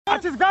I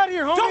just got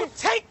here, homie. Don't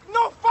take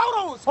no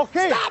photos.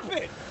 Okay. Stop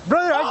it.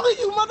 Brother, all of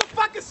you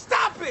motherfuckers,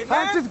 stop it,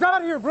 man. I just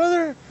got here,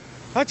 brother.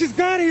 I just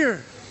got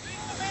here.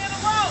 Leave the man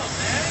alone,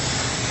 man.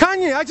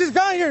 Kanye, I just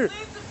got here. Leave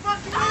the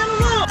fucking man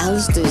alone.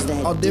 Alistair's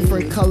that all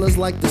different dude. colors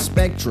like the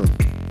spectrum.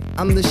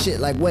 I'm the shit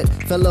like what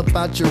fell up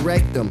out your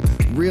rectum.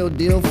 Real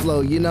deal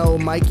flow, you know,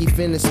 Mikey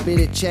finna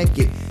spit it, check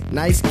it.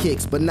 Nice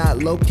kicks, but not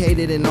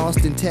located in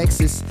Austin,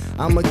 Texas.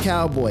 I'm a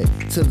cowboy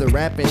to the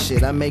rapping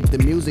shit. I make the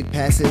music,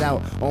 pass it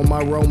out on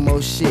my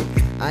Romo shit.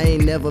 I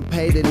ain't never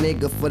paid a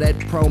nigga for that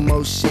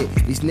promo shit.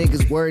 These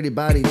niggas worried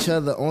about each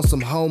other on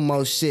some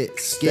homo shit.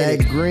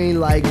 That green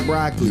like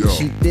broccoli,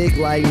 she thick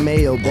like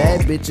mayo.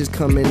 Bad bitches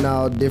come in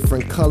all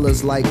different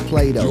colors like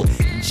Play-Doh.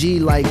 G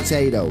like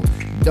Tato.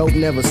 Dope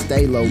never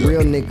stay low.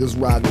 Real niggas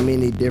rock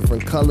many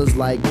different colors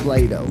like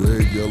Play-Doh.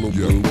 Red, yellow,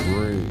 blue,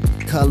 green.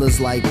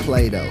 Colors like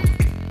Play-Doh.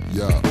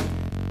 Yeah.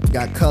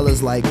 Got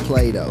colors like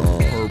Play-Doh.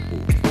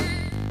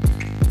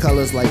 Purple.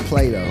 Colors like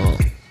Play-Doh.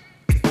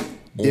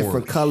 Different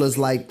Orange. colors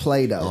like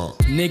Play-Doh.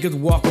 Niggas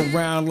walk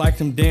around like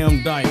some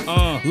damn dyke.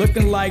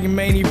 Looking like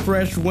Manny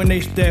Fresh when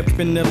they step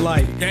in the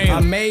light. Damn.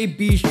 I may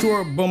be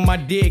short, but my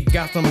dick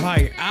got some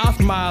height. I'll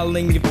smile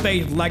in your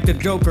face like the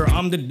Joker.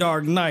 I'm the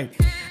Dark Knight.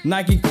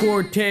 Nike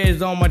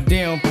Cortez on my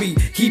damn feet.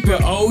 Keep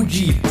it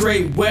OG,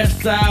 straight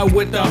west side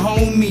with the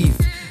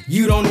homies.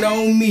 You don't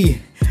know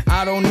me,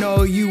 I don't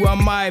know you. I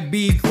might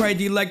be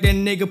crazy like that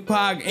nigga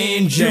Pac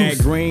and Juice.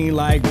 That green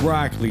like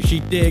broccoli, she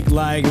thick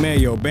like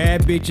mayo.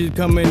 Bad bitches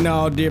coming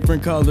all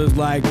different colors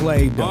like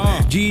Play-Doh.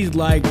 G's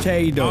like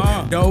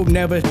Tato. Dope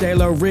never stay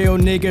low. Real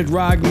niggas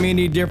rock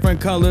many different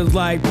colors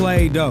like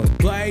Play-Doh.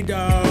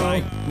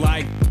 Play-Doh,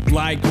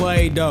 like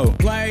Play-Doh.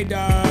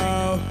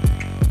 Play-Doh.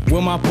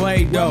 With my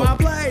Play-Doh. With my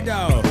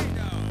Play-Doh.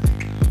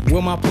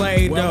 With my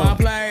Play-Doh.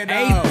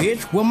 Hey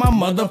bitch, with my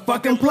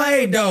motherfucking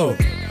Play-Doh.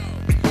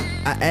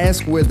 I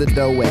ask where the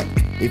dough at.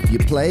 If you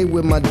play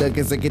with my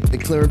duckets, I get the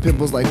clearing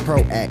pimples like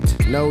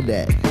Pro-Act. Know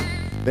that.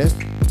 Best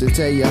to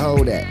tell you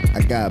hold that.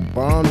 I got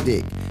bomb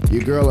dick.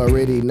 Your girl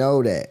already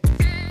know that.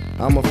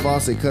 I'm a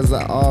faucet cause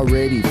I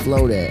already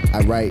flow that. I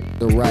write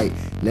the right,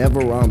 never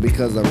wrong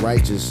because I'm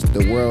righteous.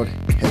 The world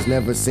has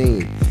never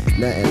seen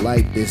nothing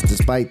like this.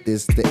 Despite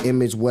this, the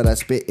image what I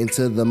spit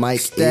into the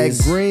mic is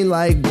that green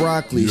like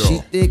broccoli, she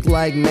thick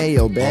like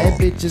mayo. Bad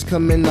bitches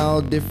come in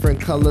all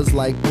different colors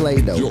like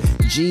Play-Doh.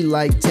 G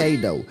like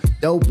Tato.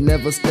 Dope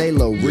never stay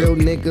low. Real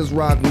niggas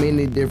rock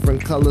many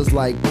different colors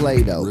like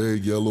Play-Doh. Red,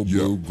 yellow,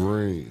 blue,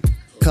 green.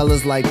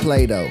 Colors like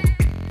Play-Doh.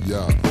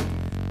 Yeah.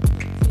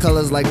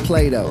 Colors like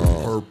Play-Doh.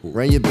 Purple.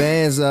 Run your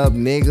bands up,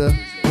 nigga.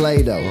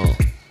 Play-Doh.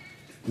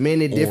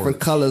 Many different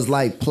colors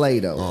like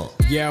Play-Doh.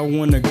 Yeah, I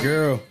want a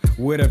girl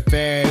with a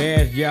fat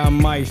ass. Yeah, I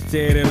might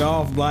set it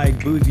off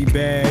like Boozy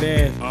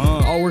Badass.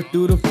 Always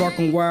through the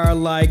fucking wire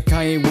like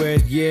Kanye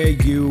West. Yeah,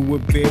 you a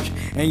bitch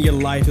and your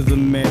life is a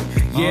mess.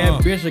 Yeah,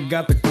 bitch, I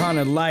got the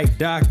corner like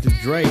Dr.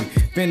 Dre.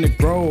 Finna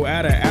grow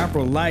out of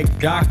afro like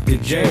Dr.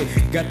 J.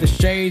 Got the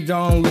shades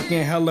on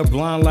looking hella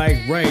blonde like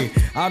Ray.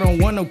 I don't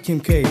want no Kim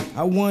K,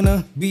 I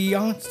wanna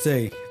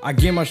Beyonce. I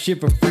get my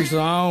shit for free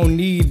so I don't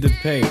need to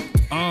pay.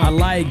 I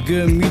like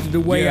good music the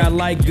way I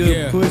like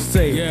good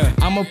pussy.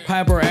 I'ma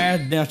pipe her ass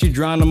down, she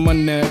drown in my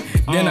nut.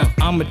 Then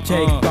I'ma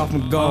take off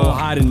and go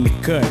hide in the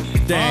cut.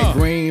 That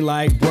green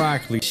like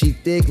broccoli, she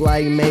thick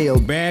like mayo.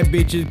 Bad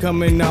bitches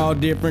come in all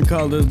different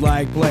colors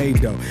like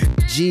Play-Doh.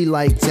 G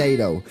like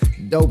Tato.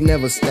 Dope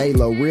never stay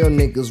low. Real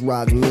niggas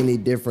rock many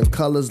different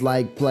colors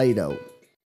like Play-Doh.